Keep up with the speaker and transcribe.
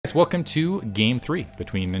guys, welcome to Game 3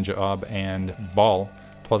 between Ninjob and Baal.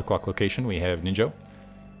 12 o'clock location, we have Ninjo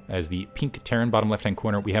as the pink Terran, bottom left-hand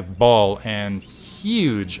corner. We have Baal, and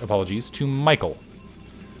huge apologies to Michael.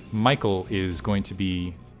 Michael is going to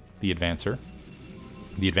be the advancer.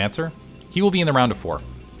 The advancer? He will be in the round of 4.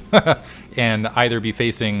 And either be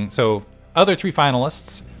facing... So, other 3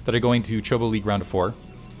 finalists that are going to Choboleague round of 4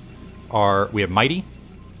 are... We have Mighty.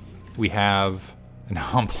 We have... Now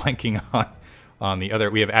I'm blanking on the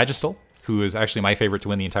other... We have Agistal, who is actually my favorite to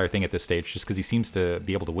win the entire thing at this stage, just because he seems to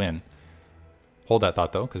be able to win. Hold that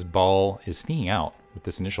thought, though, because Baal is sneaking out with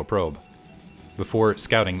this initial probe before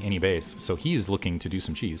scouting any base. So he's looking to do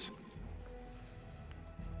some cheese.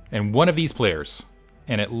 And one of these players,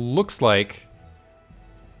 and it looks like...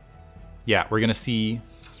 Yeah, we're going to see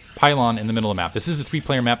Pylon in the middle of the map. This is a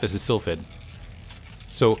 3-player map. This is Sylphid.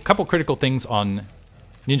 So a couple critical things on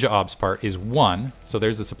Ninjob's part is 1, so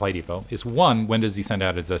there's the supply depot, is 1, when does he send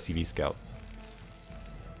out his SCV scout?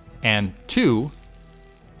 And 2,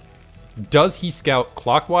 does he scout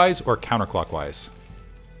clockwise or counterclockwise?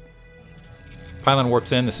 Pylon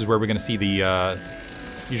warps in. This is where we're going to see the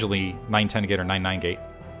usually 9-10 gate or 9-9 gate.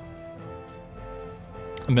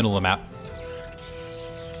 The middle of the map.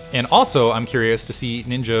 And also, I'm curious to see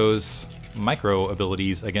Ninjo's micro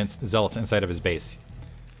abilities against Zealots inside of his base.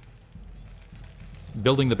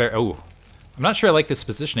 Building the bear... Oh, I'm not sure I like this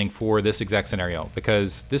positioning for this exact scenario,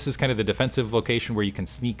 because this is kind of the defensive location where you can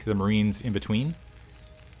sneak the Marines in between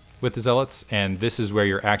with the Zealots, and this is where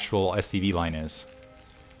your actual SCV line is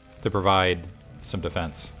to provide some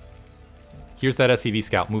defense. Here's that SCV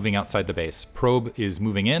scout moving outside the base. Probe is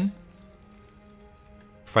moving in,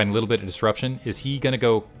 providing a little bit of disruption. Is he going to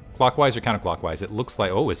go clockwise or counterclockwise? It looks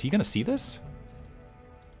like... Oh, is he going to see this?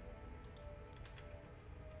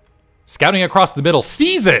 Scouting across the middle.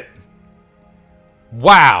 Sees it!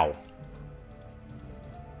 Wow.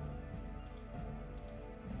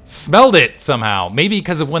 Smelled it somehow. Maybe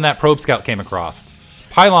because of when that probe scout came across.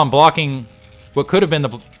 Pylon blocking what could have been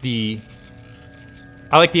the...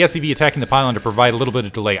 I like the SCV attacking the Pylon to provide a little bit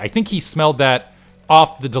of delay. I think he smelled that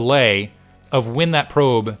off the delay of when that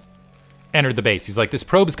probe entered the base. He's like, this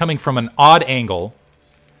probe is coming from an odd angle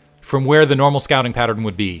from where the normal scouting pattern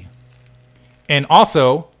would be. And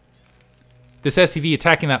also, this SCV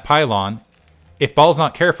attacking that Pylon, if Baal's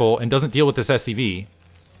not careful and doesn't deal with this SCV,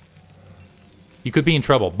 you could be in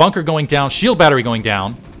trouble. Bunker going down, shield battery going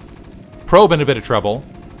down, probe in a bit of trouble,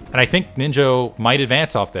 and I think Ninjo might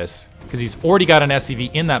advance off this, because he's already got an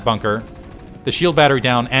SCV in that bunker, the shield battery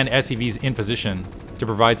down, and SCVs in position to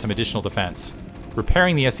provide some additional defense.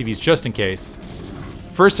 Repairing the SCVs just in case.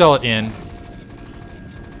 First Zealot in.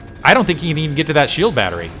 I don't think he can even get to that shield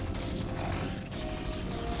battery.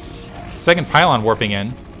 Second Pylon warping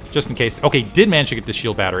in, just in case. Okay, did manage to get the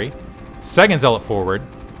shield battery. Second Zealot forward.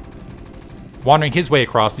 Wandering his way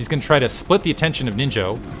across. He's going to try to split the attention of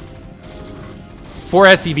Ninjo. 4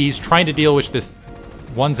 SCVs trying to deal with this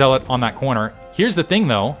one Zealot on that corner. Here's the thing,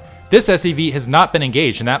 though. This SCV has not been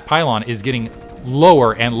engaged, and that Pylon is getting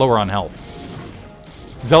lower and lower on health.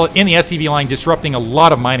 Zealot in the SCV line, disrupting a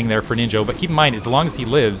lot of mining there for Ninjo, but keep in mind, as long as he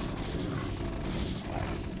lives,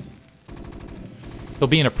 he'll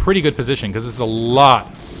be in a pretty good position, because this is a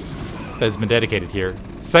lot that has been dedicated here.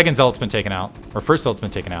 Second Zealot's been taken out, or first Zealot's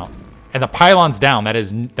been taken out, and the Pylon's down. That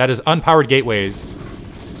is unpowered gateways.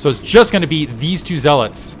 So it's just going to be these 2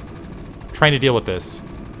 Zealots trying to deal with this.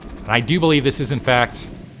 And I do believe this is, in fact,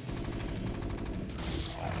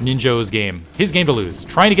 Ninjo's game. His game to lose.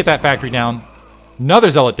 Trying to get that factory down. Another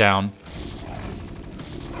Zealot down.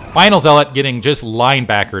 Final Zealot getting just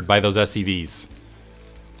linebackered by those SCVs.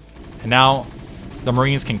 And now the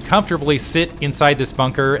Marines can comfortably sit inside this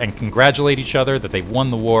bunker and congratulate each other that they've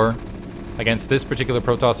won the war against this particular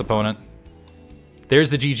Protoss opponent.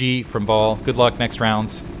 There's the GG from Baal. Good luck next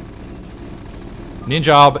rounds.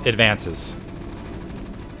 Ninjob advances.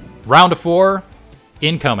 Round of 4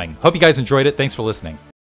 incoming. Hope you guys enjoyed it. Thanks for listening.